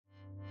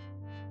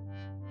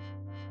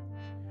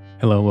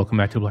Hello, welcome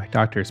back to Black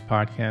Doctors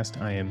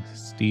Podcast. I am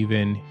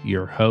Steven,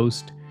 your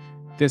host.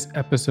 This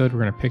episode,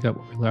 we're going to pick up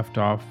where we left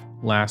off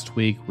last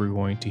week. We're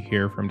going to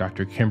hear from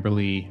Dr.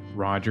 Kimberly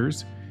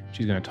Rogers.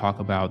 She's going to talk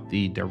about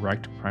the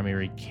direct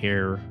primary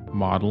care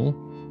model,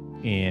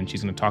 and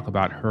she's going to talk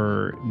about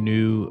her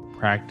new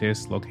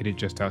practice located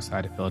just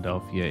outside of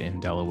Philadelphia in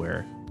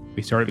Delaware.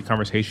 We started the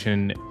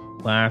conversation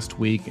last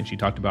week, and she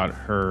talked about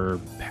her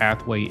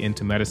pathway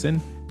into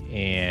medicine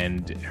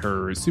and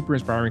her super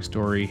inspiring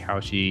story, how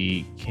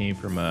she came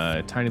from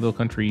a tiny little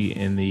country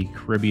in the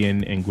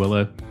Caribbean,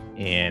 Anguilla,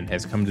 and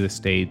has come to the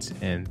States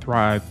and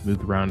thrived,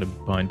 moved around a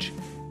bunch,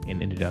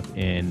 and ended up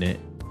in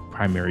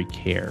primary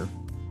care.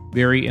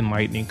 Very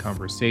enlightening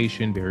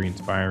conversation, very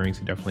inspiring.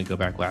 So definitely go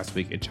back last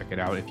week and check it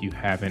out if you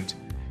haven't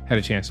had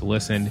a chance to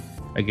listen.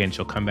 Again,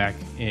 she'll come back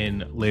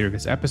in later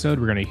this episode.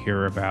 We're going to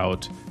hear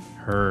about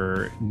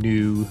her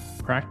new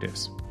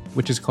practice,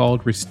 which is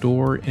called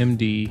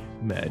RestoreMD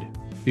Med.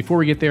 Before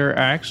we get there,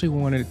 I actually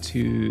wanted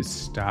to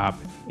stop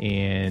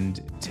and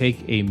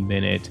take a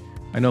minute.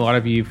 I know a lot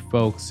of you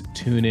folks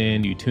tune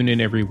in. You tune in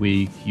every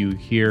week. You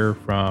hear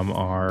from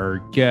our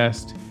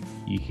guest.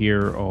 You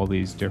hear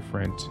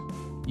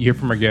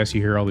from our guests.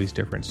 You hear all these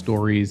different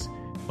stories.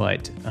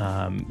 But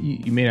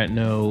you may not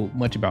know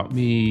much about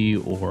me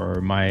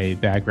or my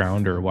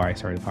background or why I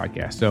started the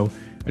podcast. So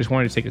I just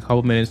wanted to take a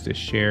couple minutes to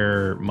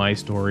share my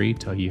story,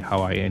 tell you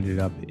how I ended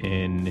up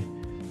in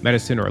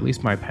medicine, or at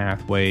least my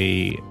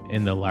pathway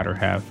in the latter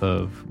half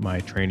of my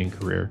training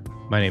career.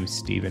 My name is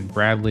Stephen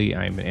Bradley.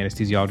 I'm an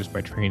anesthesiologist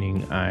by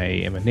training. I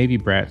am a Navy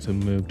brat, so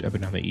moved up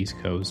and down the East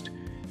Coast.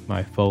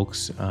 My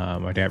folks,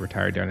 my dad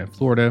retired down in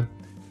Florida,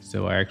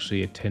 so I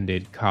actually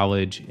attended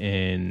college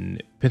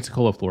in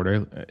Pensacola,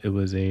 Florida. It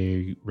was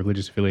a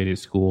religious affiliated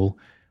school.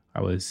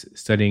 I was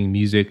studying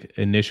music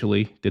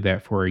initially, did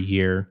that for a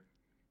year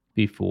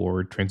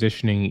before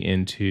transitioning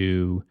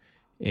into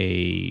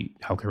a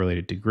healthcare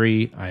related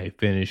degree. I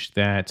finished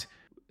that.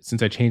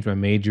 Since I changed my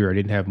major, I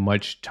didn't have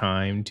much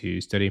time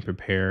to study and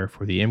prepare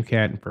for the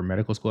MCAT and for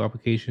medical school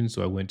applications.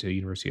 So I went to the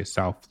University of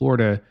South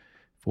Florida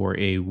for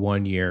a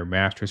 1-year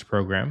master's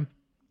program.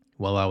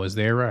 While I was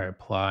there, I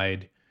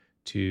applied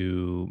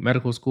to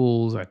medical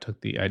schools. I'd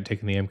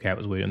taken the MCAT,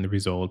 was waiting on the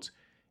results,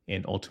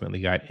 and ultimately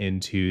got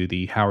into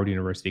the Howard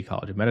University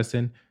College of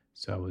Medicine.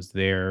 So I was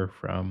there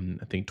from,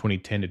 I think,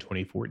 2010 to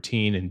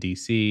 2014 in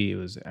DC. It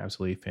was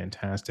absolutely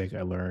fantastic.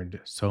 I learned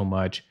so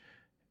much,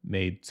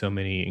 made so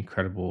many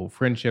incredible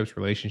friendships,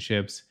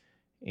 relationships,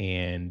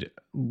 and,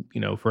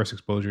 first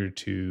exposure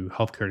to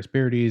healthcare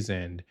disparities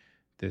and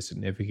the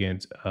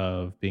significance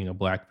of being a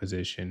Black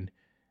physician.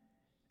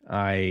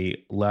 I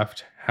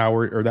left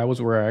Howard, or that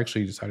was where I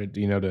actually decided,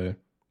 to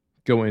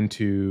go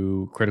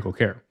into critical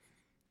care.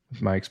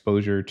 My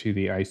exposure to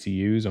the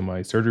ICUs on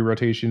my surgery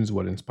rotations,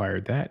 what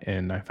inspired that.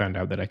 And I found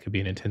out that I could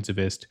be an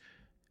intensivist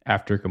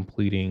after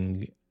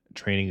completing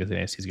training as an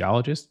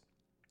anesthesiologist.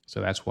 So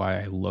that's why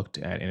I looked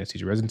at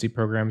anesthesia residency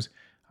programs.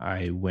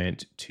 I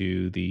went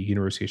to the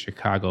University of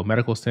Chicago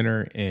Medical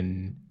Center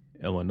in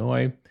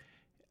Illinois.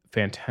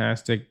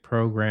 Fantastic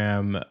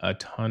program, a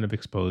ton of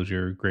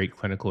exposure, great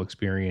clinical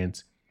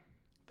experience.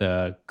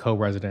 The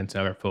co-residents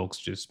and other folks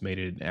just made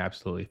it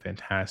absolutely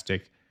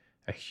fantastic.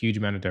 A huge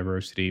amount of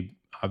diversity,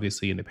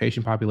 obviously in the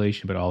patient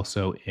population, but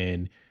also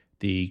in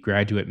the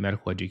graduate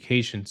medical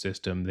education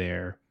system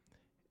there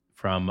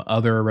from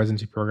other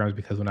residency programs,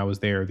 because when I was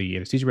there, the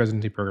anesthesia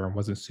residency program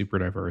wasn't super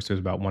diverse. There was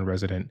about one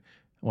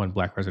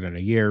Black resident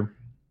a year.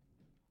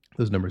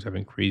 Those numbers have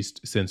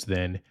increased since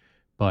then.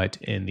 But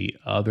in the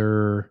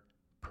other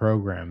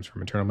programs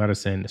from internal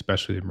medicine,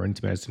 especially the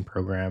emergency medicine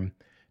program,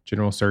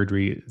 general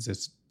surgery,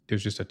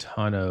 there's just a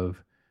ton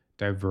of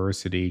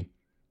diversity.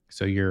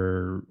 So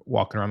you're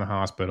walking around the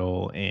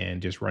hospital and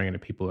just running into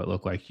people that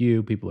look like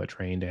you, people that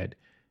trained at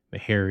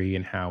Meharry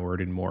and Howard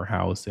and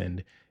Morehouse. And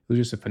it was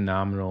just a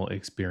phenomenal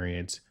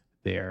experience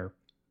there.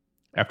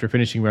 After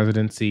finishing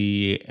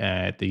residency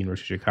at the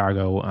University of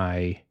Chicago,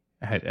 I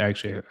had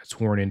actually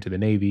sworn into the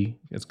Navy.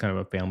 It's kind of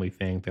a family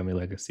thing, family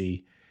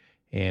legacy.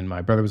 And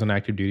my brother was on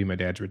active duty. My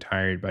dad's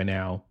retired by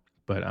now,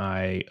 but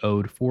I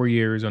owed 4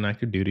 years on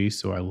active duty.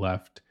 So I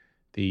left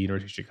the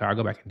University of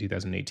Chicago back in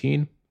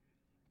 2018.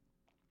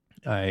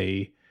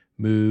 I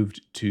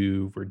moved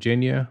to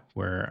Virginia,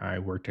 where I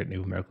worked at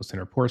Naval Medical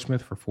Center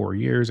Portsmouth for 4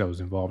 years. I was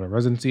involved in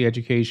residency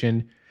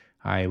education.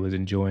 I was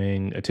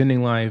enjoying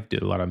attending life,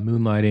 did a lot of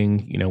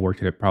moonlighting,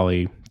 worked at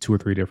probably 2 or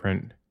 3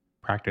 different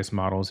practice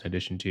models in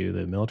addition to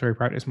the military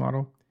practice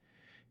model.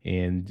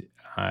 And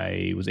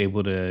I was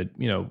able to,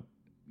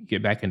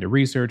 get back into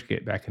research,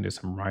 get back into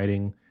some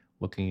writing,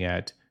 looking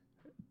at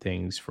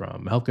things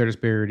from healthcare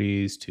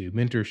disparities to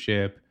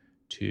mentorship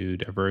to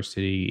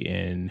diversity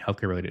in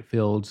healthcare related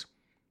fields.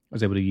 I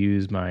was able to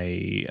use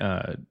I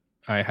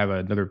have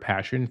another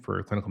passion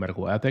for clinical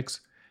medical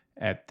ethics.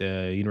 At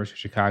the University of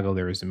Chicago,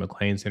 there is the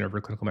McLean Center for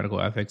Clinical Medical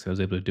Ethics. I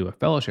was able to do a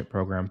fellowship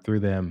program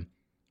through them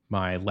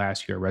my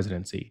last year of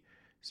residency.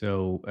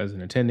 So as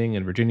an attending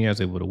in Virginia, I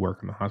was able to work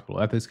on the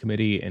hospital ethics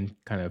committee and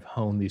kind of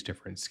hone these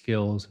different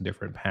skills and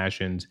different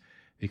passions,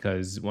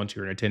 because once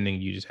you're an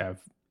attending, you just have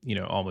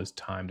almost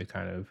time to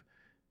kind of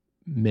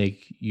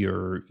make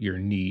your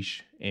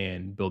niche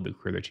and build the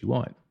career that you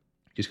want.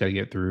 Just got to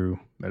get through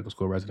medical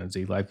school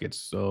residency. Life gets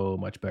so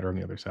much better on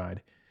the other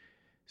side.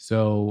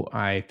 So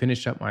I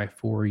finished up my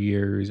 4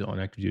 years on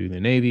active duty in the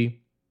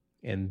Navy,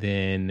 and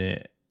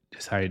then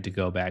decided to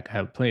go back. I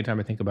had plenty of time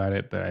to think about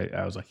it, but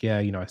I was like, yeah,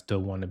 I still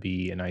want to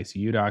be an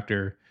ICU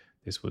doctor.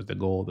 This was the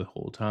goal the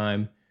whole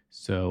time.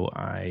 So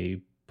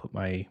I put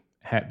my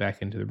hat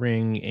back into the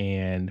ring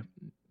and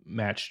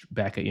matched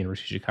back at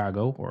University of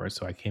Chicago,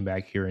 so I came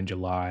back here in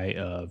July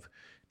of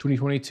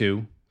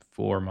 2022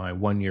 for my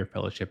 1-year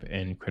fellowship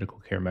in critical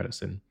care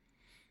medicine.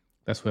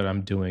 That's what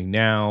I'm doing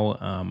now.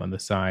 On the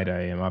side,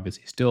 I am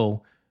obviously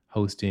still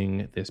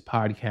hosting this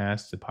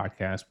podcast. The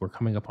podcast, we're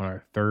coming up on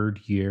our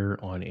 3rd year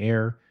on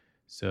air.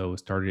 So it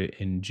started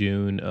in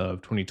June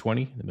of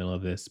 2020, in the middle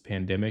of this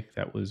pandemic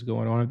that was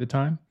going on at the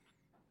time.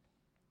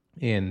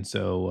 And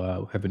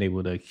so have been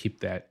able to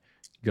keep that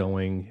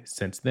going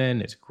since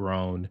then. It's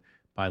grown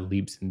by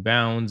leaps and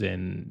bounds,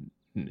 and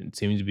it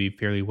seems to be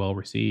fairly well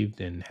received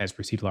and has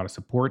received a lot of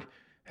support.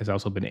 Has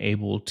also been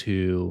able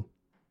to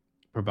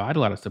provide a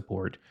lot of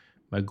support.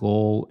 My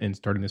goal in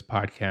starting this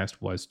podcast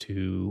was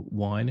to,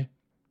 1,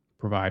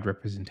 provide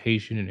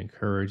representation and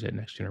encourage that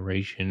next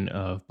generation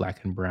of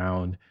Black and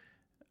brown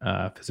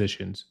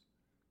physicians.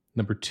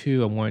 Number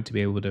 2, I wanted to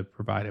be able to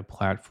provide a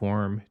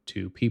platform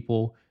to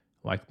people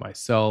like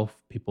myself,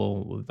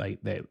 people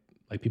like that,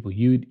 like people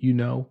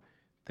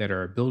that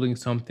are building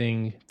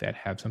something, that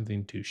have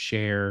something to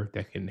share,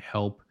 that can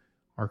help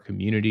our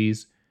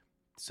communities.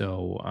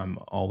 So I'm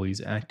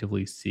always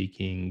actively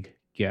seeking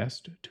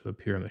guests to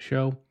appear on the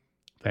show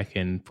that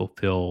can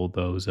fulfill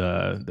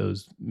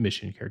those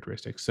mission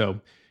characteristics.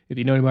 So if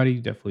you know anybody,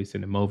 definitely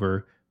send them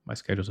over. My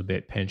schedule's a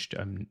bit pinched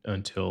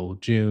until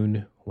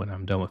June when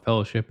I'm done with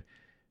fellowship,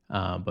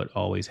 but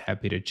always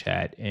happy to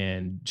chat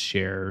and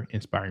share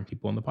inspiring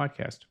people on the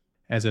podcast.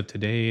 As of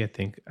today, I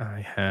think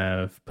I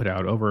have put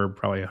out over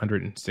probably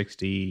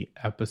 160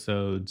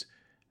 episodes.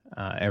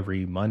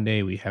 Every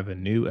Monday, we have a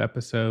new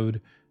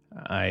episode.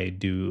 I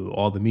do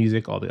all the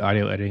music, all the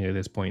audio editing at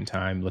this point in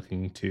time,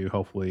 looking to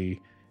hopefully,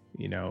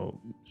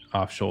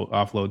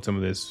 offload some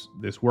of this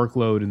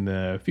workload in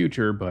the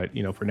future. But,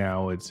 for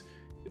now, it's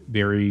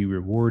very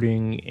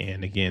rewarding.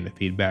 And again, the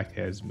feedback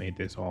has made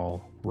this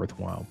all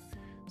worthwhile.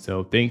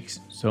 So thanks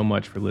so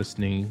much for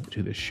listening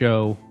to the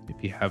show.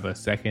 If you have a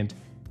second,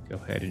 go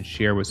ahead and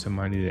share with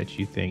somebody that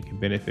you think can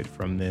benefit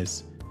from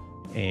this,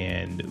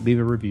 and leave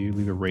a review,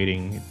 leave a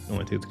rating. It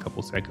only takes a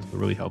couple seconds, but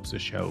really helps the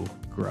show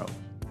grow.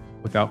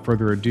 Without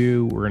further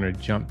ado, we're going to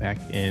jump back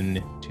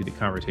into the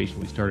conversation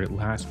we started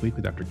last week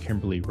with Dr.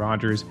 Kimberly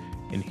Rogers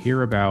and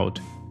hear about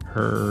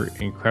her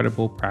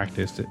incredible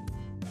practice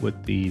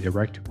with the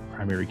direct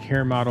primary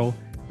care model,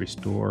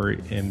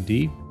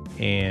 RestoreMD,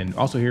 and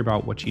also hear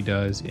about what she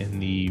does in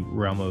the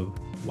realm of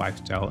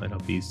lifestyle and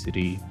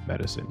obesity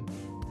medicine.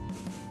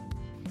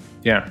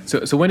 Yeah.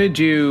 So when did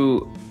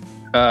you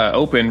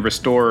open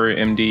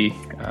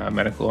RestoreMD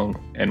Medical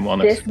and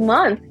Wellness? This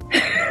month.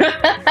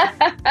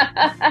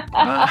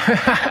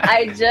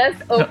 I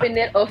just opened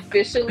it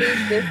officially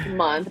this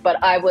month, but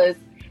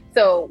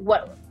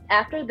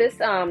after this,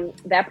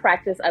 that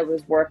practice, I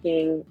was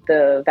working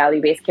the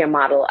value-based care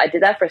model. I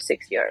did that for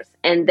 6 years.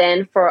 And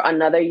then for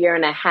another 1.5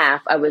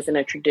 years, I was in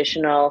a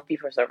traditional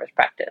fee-for-service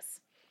practice.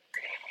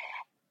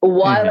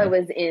 While I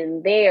was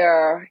in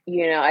there,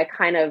 I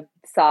kind of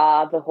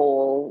saw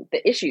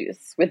the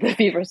issues with the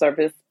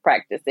fee-for-service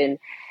practice. And,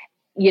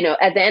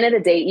 at the end of the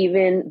day,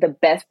 even the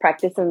best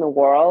practice in the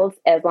world,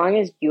 as long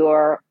as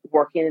you're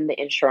working in the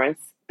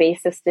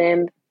insurance-based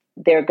system,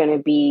 there are going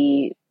to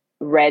be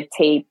red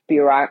tape,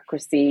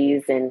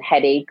 bureaucracies, and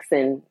headaches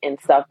and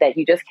stuff that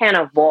you just can't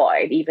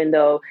avoid, even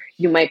though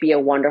you might be a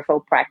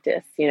wonderful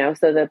practice,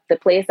 So the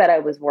place that I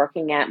was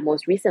working at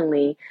most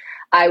recently,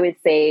 I would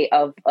say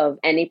of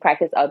any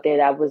practice out there,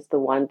 that was the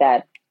one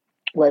that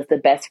was the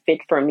best fit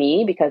for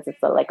me, because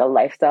it's a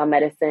lifestyle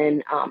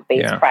medicine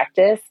based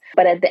practice.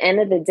 But at the end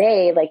of the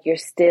day, you're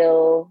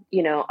still,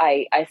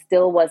 I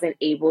still wasn't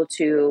able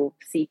to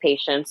see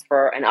patients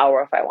for an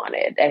hour if I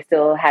wanted. I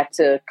still had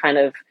to kind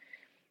of,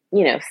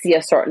 see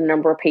a certain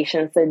number of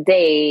patients a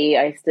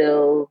day.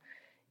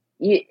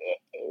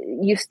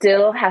 You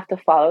still have to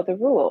follow the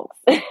rules.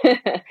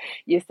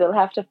 You still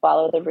have to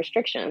follow the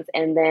restrictions.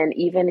 And then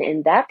even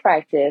in that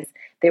practice,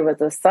 there was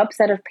a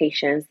subset of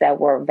patients that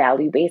were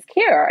value-based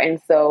care.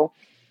 And so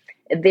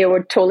there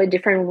were totally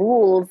different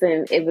rules,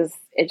 and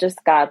it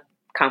just got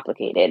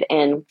complicated.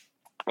 And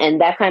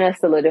that kind of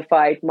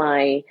solidified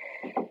my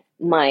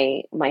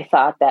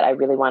thought that I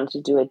really wanted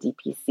to do a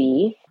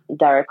DPC,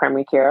 direct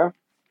primary care.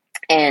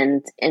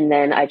 And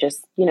then I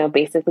just,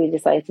 basically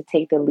decided to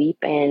take the leap,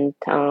 and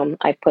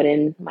I put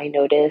in my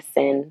notice,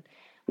 and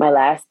my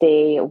last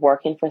day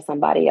working for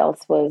somebody else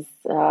was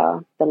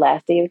the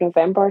last day of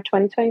November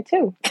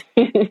 2022.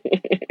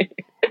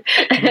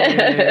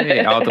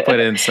 Hey, I'll have to put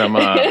in some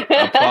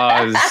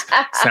applause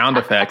sound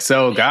effects.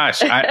 So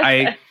gosh,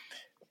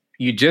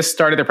 you just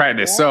started the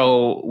practice. Yeah.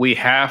 So we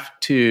have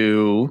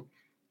to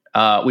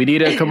We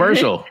need a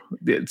commercial.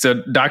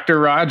 So, Dr.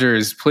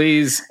 Rogers,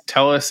 please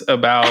tell us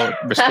about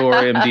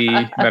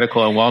RestoreMD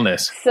Medical and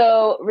Wellness.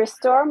 So,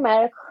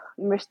 RestoreMD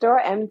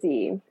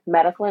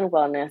Medical and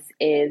Wellness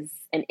is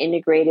an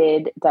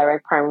integrated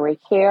direct primary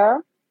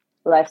care,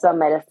 lifestyle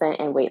medicine,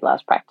 and weight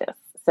loss practice.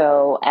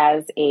 So,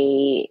 as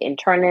a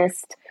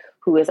internist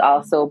who is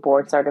also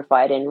board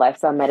certified in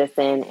lifestyle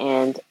medicine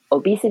and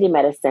obesity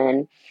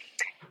medicine,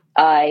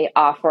 I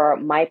offer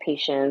my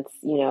patients,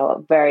 a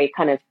very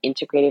kind of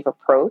integrative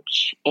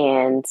approach.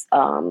 And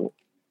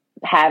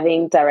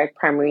having direct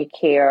primary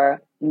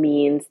care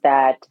means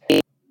that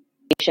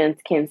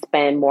patients can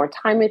spend more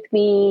time with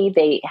me.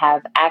 They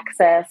have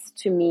access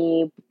to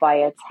me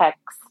via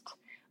text,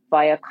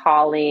 via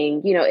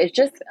calling. It's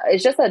just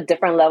a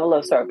different level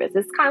of service.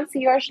 It's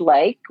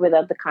concierge-like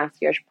without the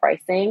concierge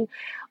pricing.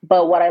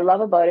 But what I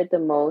love about it the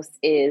most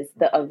is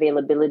the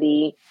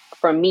availability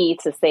for me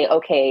to say,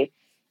 okay,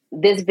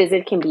 this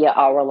visit can be an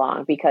hour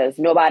long because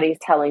nobody's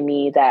telling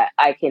me that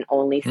I can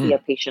only see a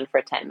patient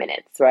for 10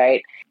 minutes,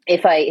 right?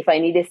 If I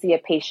need to see a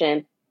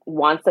patient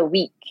once a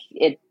week,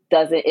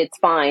 it's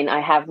fine.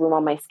 I have room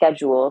on my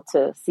schedule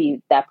to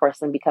see that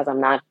person because I'm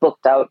not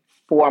booked out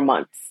 4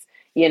 months,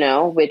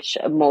 which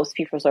most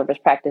fee-for-service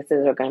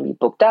practices are going to be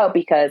booked out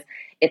because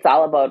it's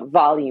all about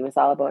volume. It's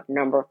all about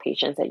number of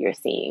patients that you're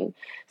seeing.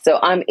 So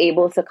I'm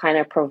able to kind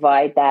of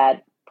provide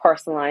that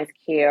personalized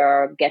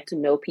care, get to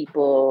know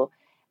people.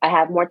 I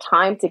have more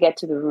time to get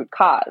to the root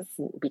cause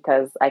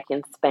because I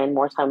can spend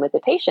more time with the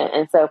patient.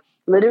 And so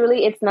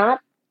literally it's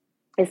not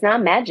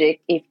magic.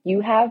 If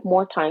you have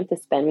more time to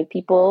spend with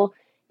people,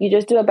 you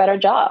just do a better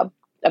job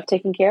of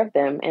taking care of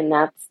them. And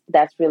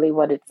that's really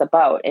what it's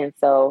about. And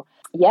so,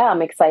 yeah,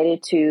 I'm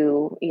excited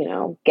to,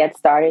 get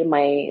started.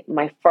 My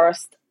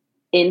first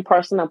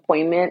in-person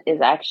appointment is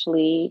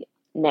actually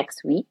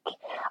next week.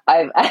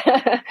 I've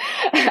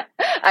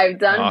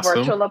done Awesome.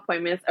 virtual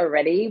appointments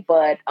already,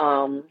 but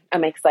I'm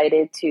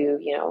excited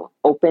to,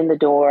 open the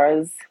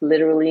doors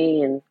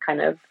literally and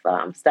kind of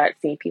start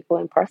seeing people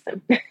in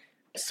person.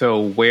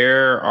 So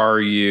where are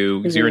you?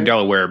 Because you're in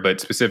Delaware, but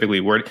specifically,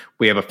 where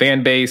we have a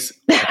fan base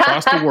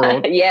across the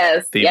world.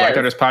 Yes. The Black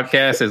Doctors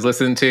podcast is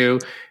listened to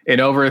in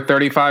over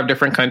 35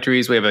 different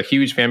countries. We have a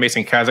huge fan base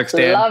in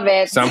Kazakhstan. Love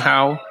it.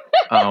 Somehow.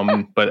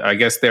 But I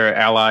guess they're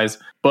allies.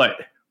 But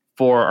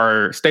for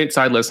our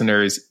stateside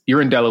listeners,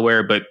 you're in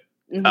Delaware, but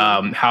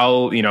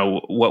how,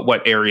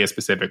 what area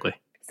specifically?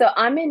 So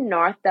I'm in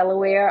North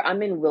Delaware.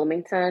 I'm in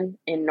Wilmington,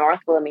 in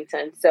North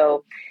Wilmington.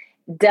 So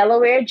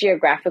Delaware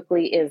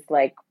geographically is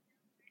like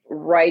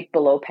right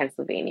below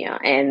Pennsylvania,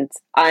 and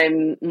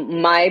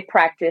my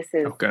practice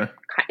is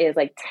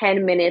like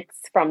 10 minutes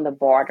from the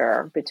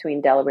border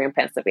between Delaware and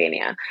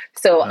Pennsylvania.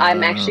 So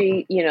I'm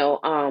actually,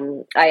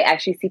 I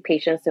actually see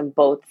patients in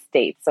both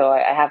states. So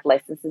I have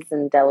licenses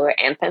in Delaware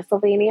and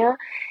Pennsylvania.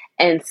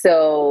 And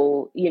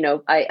so,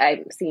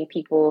 I'm seeing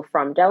people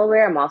from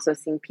Delaware. I'm also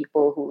seeing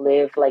people who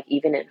live like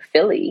even in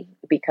Philly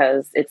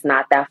because it's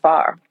not that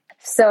far.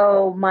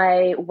 So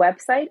my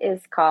website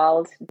is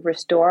called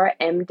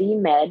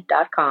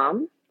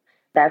RestoreMDmed.com.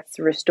 That's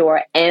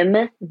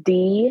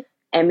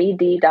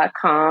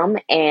RestoreMD.com.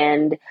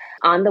 And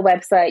on the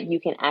website,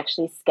 you can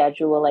actually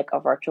schedule like a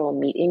virtual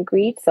meet and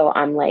greet. So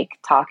I'm like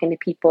talking to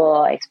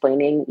people,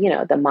 explaining,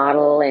 the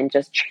model and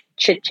just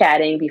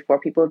chit-chatting before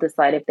people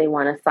decide if they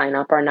want to sign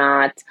up or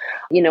not.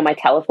 My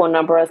telephone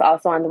number is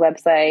also on the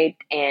website,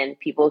 and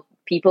people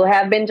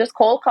have been just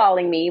cold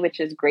calling me, which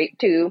is great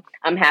too.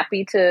 I'm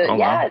happy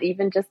to,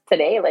 even just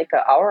today, like an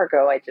hour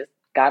ago, I just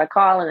got a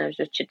call and I was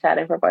just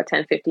chit-chatting for about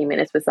 10, 15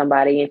 minutes with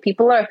somebody. And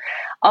people are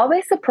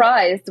always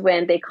surprised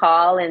when they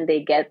call and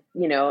they get,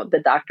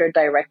 the doctor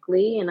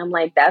directly. And I'm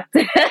like, that's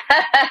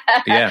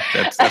yeah,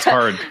 that's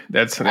hard.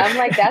 I'm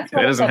like, that's what that it's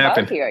doesn't about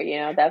happen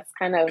here. That's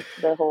kind of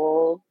the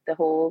whole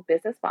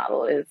business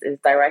model is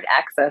direct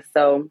access.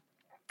 So,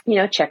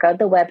 check out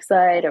the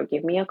website or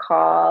give me a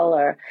call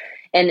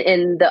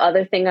and the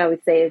other thing I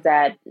would say is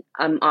that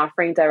I'm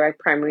offering direct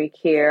primary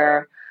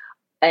care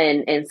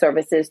and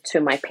services to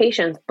my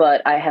patients,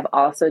 but I have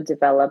also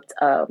developed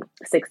a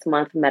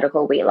 6-month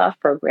medical weight loss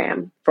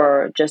program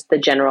for just the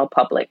general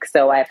public.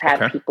 So I've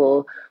had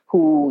people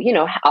who,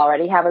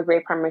 already have a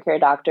great primary care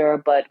doctor,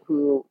 but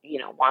who,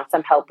 want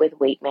some help with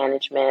weight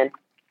management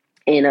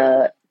in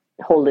a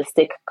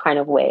holistic kind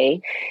of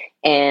way.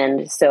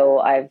 And so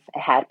I've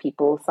had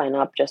people sign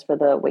up just for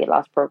the weight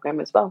loss program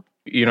as well.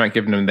 You're not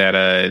giving them that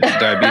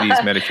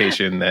diabetes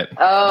medication that is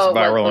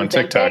viral on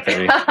TikTok.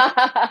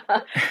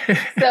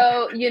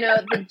 So,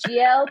 the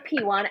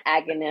GLP-1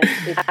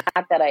 agonist is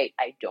not that I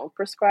don't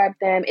prescribe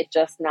them. It's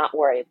just not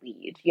where I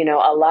lead.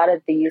 A lot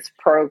of these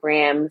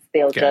programs,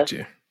 they'll just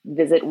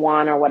visit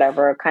one or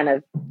whatever, kind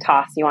of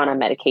toss you on a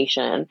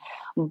medication.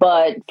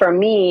 But for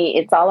me,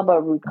 it's all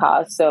about root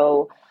cause.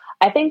 So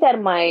I think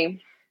that my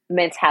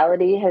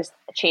mentality has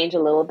changed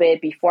a little bit.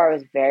 Before I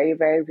was very,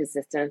 very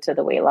resistant to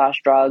the weight loss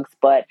drugs,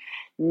 but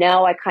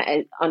now I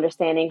kind of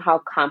understanding how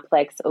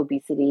complex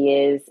obesity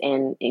is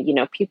and,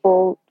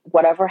 people,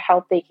 whatever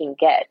help they can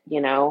get,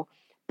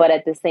 but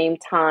at the same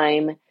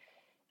time,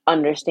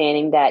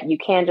 understanding that you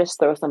can't just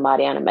throw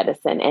somebody on a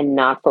medicine and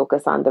not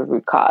focus on the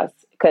root cause.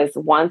 Because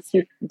once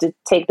you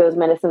take those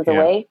medicines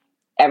away,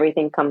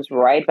 everything comes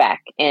right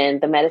back.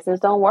 And the medicines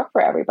don't work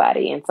for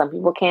everybody. And some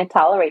people can't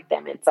tolerate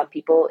them. And some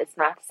people, it's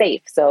not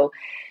safe. So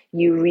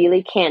you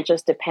really can't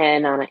just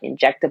depend on an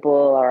injectable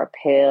or a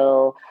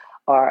pill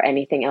or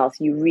anything else.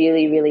 You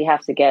really, really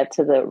have to get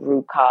to the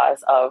root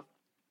cause of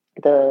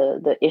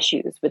the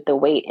issues with the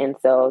weight. And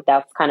so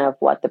that's kind of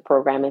what the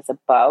program is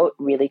about,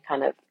 really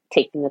kind of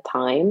taking the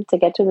time to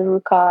get to the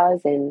root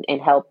cause and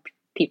help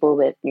people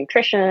with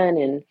nutrition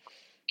and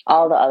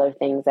all the other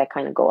things that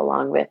kind of go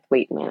along with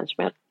weight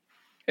management.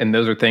 And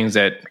those are things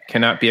that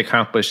cannot be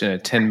accomplished in a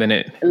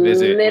 10-minute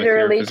visit.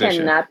 Literally with your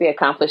physician. cannot be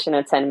accomplished in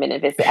a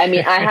 10-minute visit. I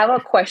mean, I have a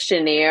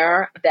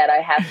questionnaire that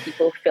I have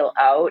people fill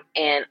out.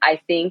 And I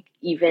think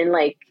even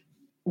like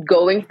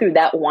going through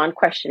that one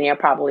questionnaire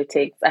probably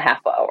takes a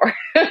half hour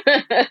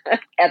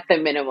at the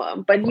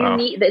minimum. But you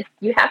need that.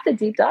 You have to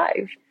deep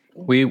dive.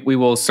 We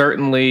will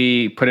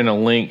certainly put in a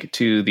link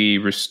to the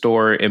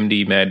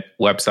RestoreMD Med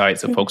website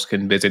so folks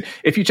can visit.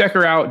 If you check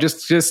her out,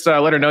 just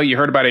let her know you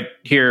heard about it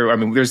here. I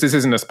mean, this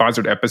isn't a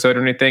sponsored episode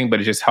or anything,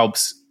 but it just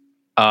helps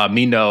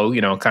me know,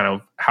 kind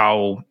of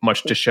how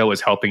much the show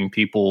is helping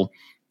people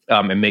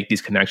and make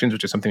these connections,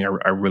 which is something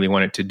I really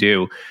wanted to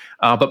do.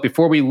 But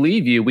before we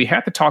leave you, we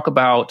have to talk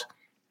about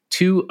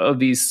two of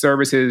these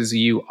services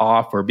you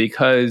offer,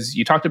 because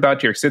you talked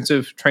about your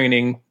extensive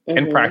training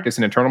and practice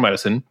in internal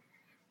medicine,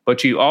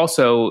 but you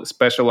also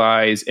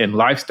specialize in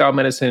lifestyle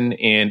medicine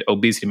and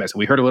obesity medicine.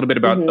 We heard a little bit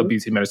about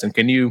obesity medicine.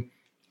 Can you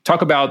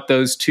talk about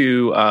those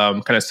two kind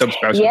of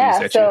subspecialties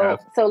that you have?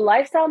 So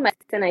lifestyle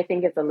medicine, I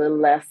think, is a little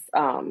less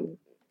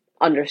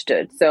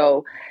understood.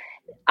 So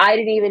I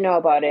didn't even know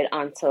about it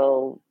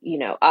until,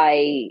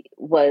 I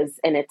was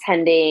an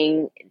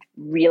attending,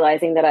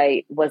 realizing that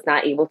I was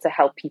not able to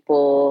help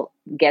people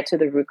get to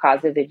the root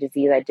cause of the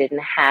disease. I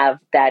didn't have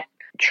that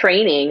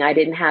training. I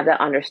didn't have that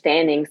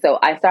understanding. So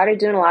I started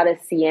doing a lot of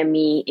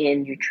CME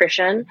in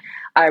nutrition.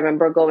 I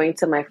remember going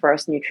to my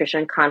first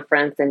nutrition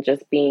conference and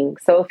just being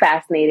so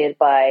fascinated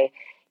by,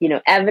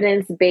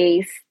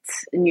 evidence-based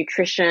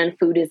nutrition,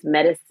 food is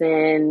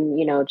medicine,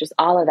 just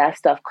all of that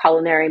stuff,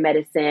 culinary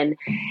medicine.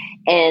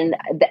 And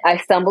I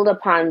stumbled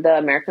upon the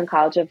American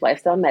College of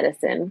Lifestyle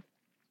Medicine.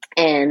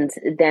 And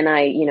then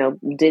I,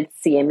 did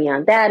CME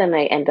on that, and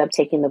I ended up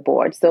taking the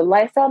board. So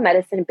lifestyle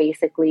medicine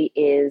basically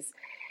is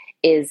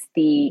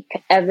the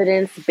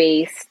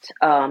evidence-based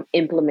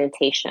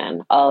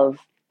implementation of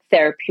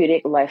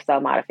therapeutic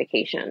lifestyle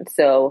modification.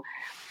 So,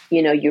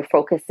 you're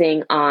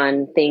focusing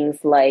on things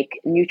like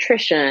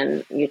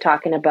nutrition. You're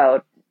talking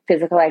about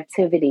physical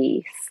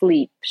activity,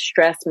 sleep,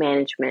 stress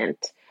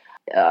management,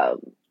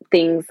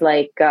 things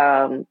like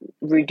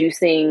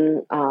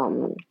reducing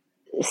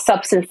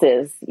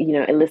substances,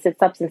 illicit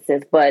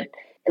substances. But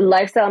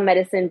lifestyle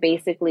medicine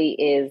basically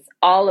is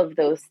all of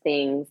those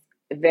things,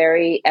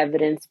 very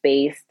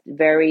evidence-based,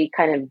 very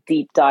kind of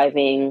deep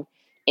diving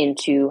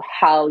into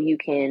how you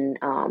can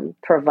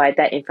provide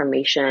that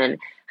information,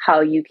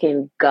 how you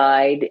can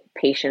guide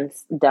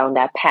patients down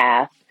that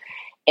path.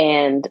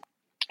 And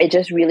it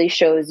just really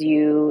shows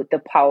you the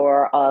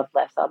power of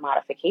lifestyle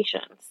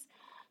modifications.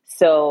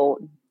 So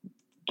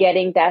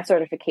getting that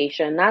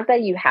certification, not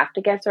that you have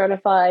to get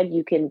certified,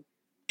 you can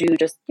do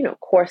just,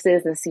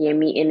 courses and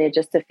CME in it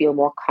just to feel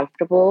more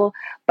comfortable.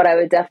 But I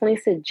would definitely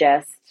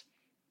suggest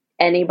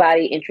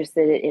anybody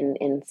interested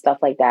in stuff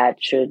like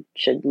that should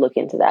look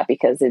into that,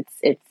 because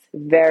it's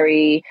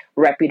very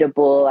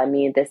reputable. I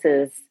mean, this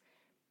is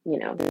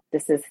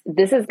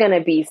going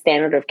to be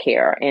standard of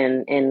care,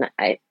 and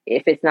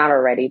if it's not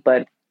already,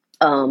 but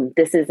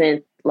this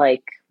isn't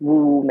like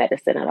woo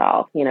medicine at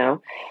all,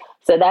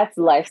 So that's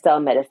lifestyle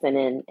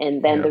medicine,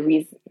 and then the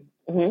reason.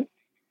 Mm-hmm.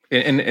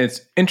 And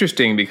it's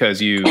interesting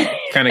because you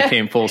kind of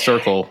came full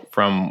circle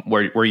from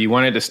where you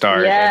wanted to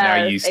start, and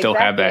now you still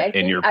have that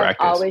in your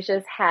practice. I've always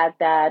just had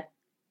that.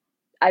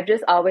 I've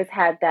just always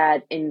had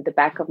that in the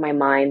back of my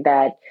mind,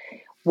 that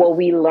what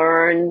we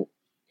learn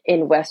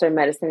in Western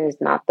medicine is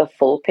not the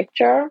full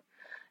picture.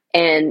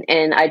 And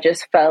I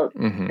just felt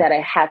that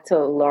I had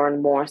to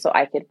learn more so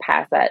I could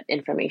pass that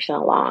information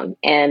along.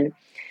 And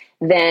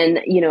then,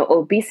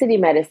 obesity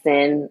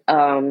medicine,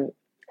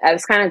 I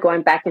was kind of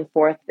going back and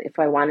forth if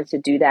I wanted to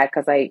do that,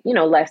 because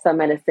lifestyle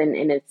medicine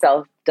in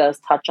itself does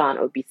touch on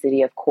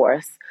obesity, of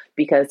course,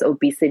 because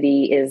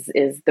obesity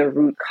is the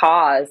root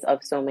cause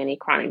of so many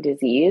chronic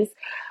disease.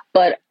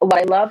 But what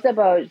I loved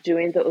about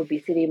doing the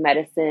obesity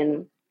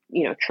medicine,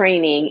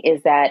 training,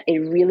 is that it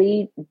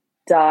really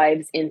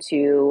dives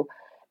into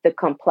the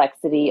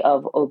complexity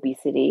of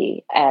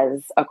obesity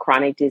as a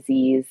chronic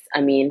disease.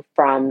 I mean,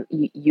 from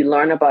you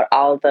learn about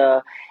all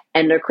the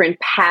endocrine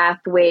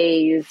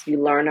pathways,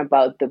 you learn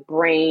about the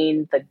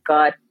brain, the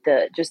gut,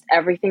 just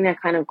everything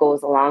that kind of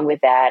goes along with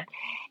that.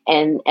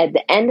 And at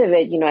the end of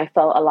it, I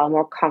felt a lot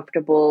more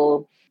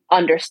comfortable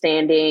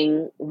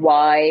understanding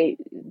why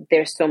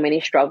there's so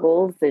many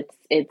struggles.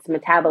 It's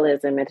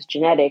metabolism, it's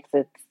genetics,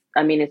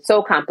 it's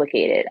so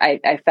complicated.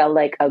 I felt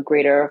like a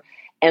greater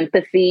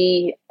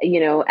empathy,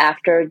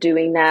 after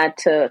doing that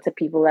to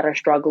people that are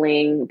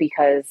struggling,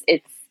 because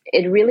it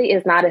really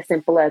is not as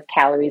simple as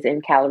calories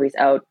in, calories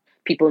out.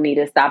 People need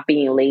to stop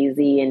being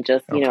lazy and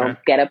just,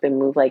 get up and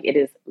move. Like it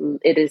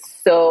is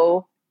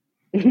so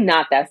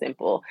not that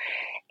simple.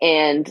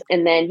 And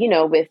then,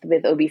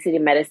 with obesity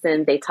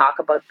medicine, they talk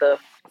about the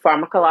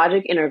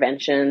pharmacologic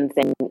interventions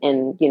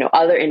and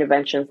other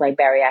interventions like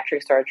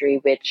bariatric surgery,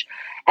 which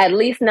at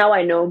least now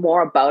I know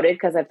more about it,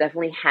 because I've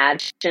definitely had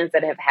patients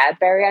that have had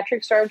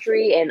bariatric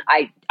surgery, and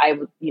I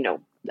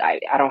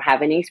don't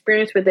have any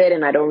experience with it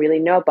and I don't really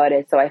know about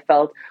it. So I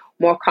felt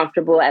more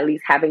comfortable at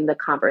least having the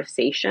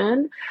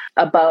conversation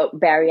about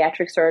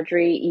bariatric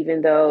surgery,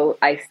 even though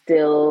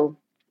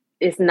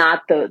it's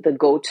not the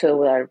go-to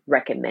that I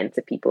recommend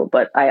to people,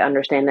 but I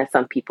understand that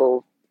some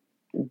people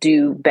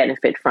do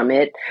benefit from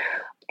it.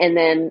 And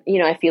then,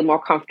 I feel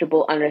more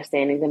comfortable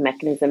understanding the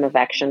mechanism of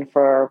action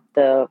for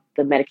the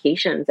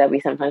medications that we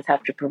sometimes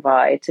have to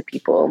provide to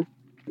people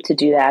to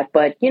do that.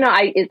 But,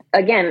 I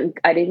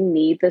didn't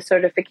need the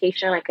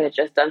certification. I could have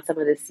just done some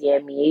of the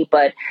CME,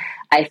 but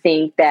I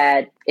think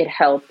that it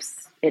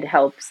helps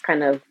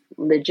kind of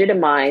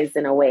legitimize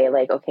in a way,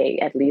 like, okay,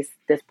 at least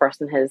this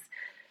person has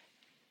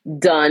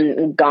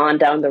gone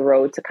down the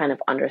road to kind of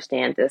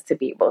understand this, to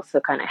be able to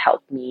kind of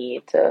help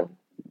me to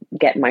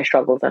get my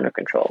struggles under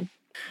control.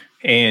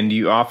 And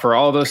you offer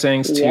all those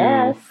things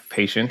to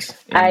patients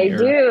in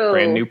your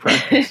brand new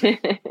practice.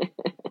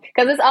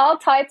 Because it's all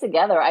tied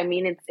together. I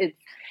mean, it's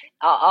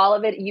all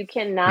of it. You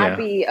cannot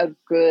be a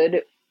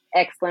good,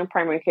 excellent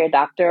primary care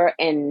doctor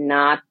and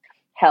not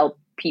help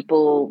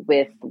people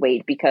with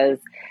weight, because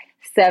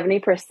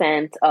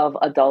 70% of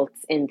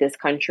adults in this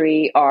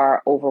country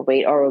are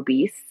overweight or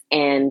obese,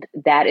 and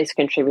that is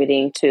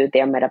contributing to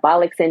their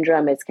metabolic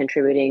syndrome. It's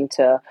contributing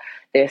to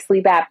their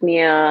sleep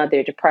apnea,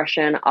 their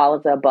depression, all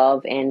of the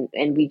above. And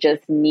we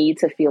just need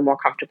to feel more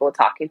comfortable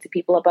talking to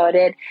people about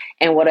it.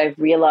 And what I've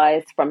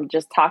realized from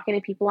just talking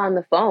to people on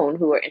the phone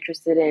who are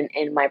interested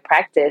in my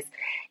practice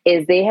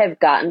is they have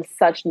gotten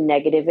such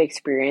negative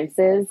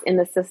experiences in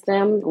the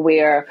system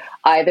where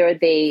either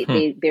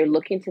they're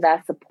looking to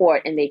that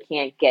support and they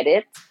can't get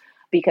it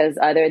because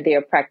either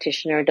their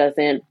practitioner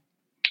doesn't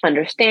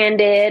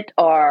understand it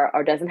or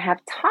doesn't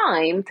have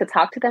time to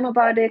talk to them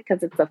about it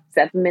because it's a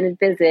 7-minute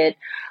visit,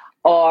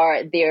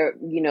 or they're,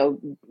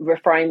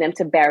 referring them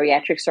to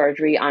bariatric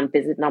surgery on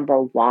visit number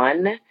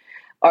 1,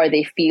 or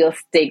they feel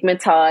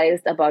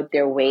stigmatized about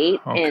their weight.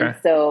 Okay. And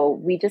so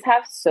we just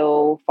have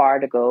so far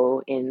to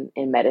go in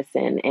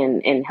medicine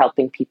and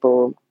helping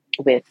people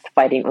with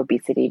fighting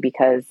obesity,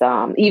 because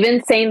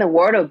even saying the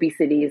word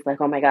obesity is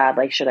like, oh my God,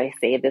 like, should I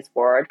say this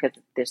word? Because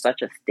there's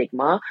such a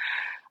stigma.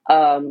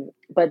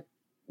 But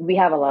we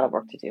have a lot of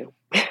work to do.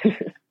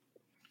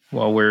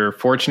 Well, we're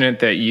fortunate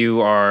that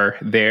you are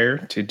there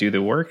to do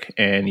the work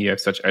and you have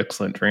such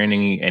excellent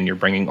training and you're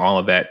bringing all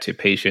of that to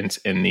patients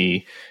in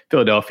the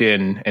Philadelphia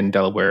and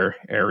Delaware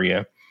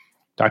area.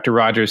 Dr.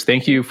 Rogers,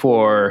 thank you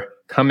for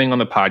coming on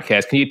the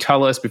podcast. Can you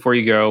tell us before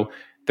you go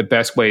the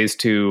best ways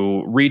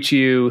to reach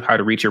you, how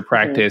to reach your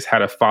practice, how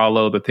to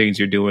follow the things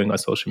you're doing on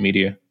social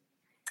media?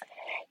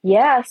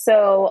 Yeah.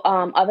 So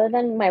other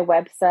than my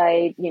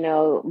website,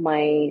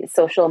 my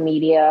social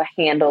media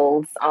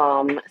handles,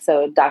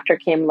 so Dr.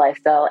 Kim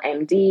Lifestyle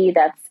MD,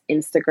 that's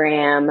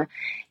Instagram.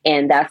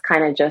 And that's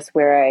kind of just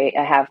where I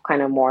have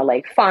kind of more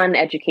like fun,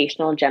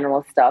 educational,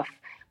 general stuff.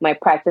 My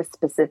practice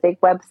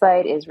specific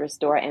website is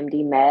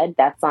RestoreMD Med.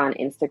 That's on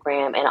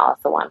Instagram and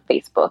also on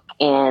Facebook.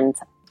 And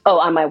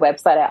on my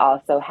website, I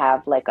also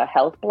have like a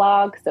health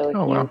blog. So if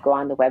you go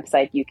on the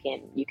website, you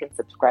can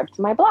subscribe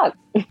to my blog.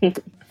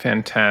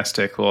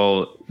 Fantastic.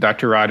 Well,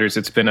 Dr. Rogers,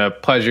 it's been a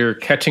pleasure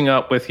catching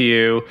up with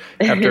you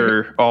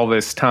after all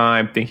this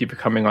time. Thank you for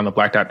coming on the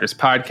Black Doctors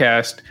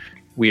Podcast.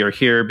 We are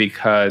here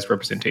because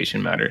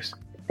representation matters.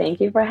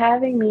 Thank you for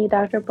having me,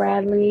 Dr.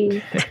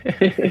 Bradley.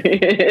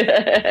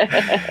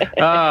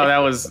 Oh, that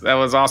was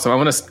awesome.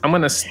 I'm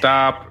gonna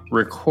stop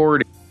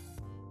recording.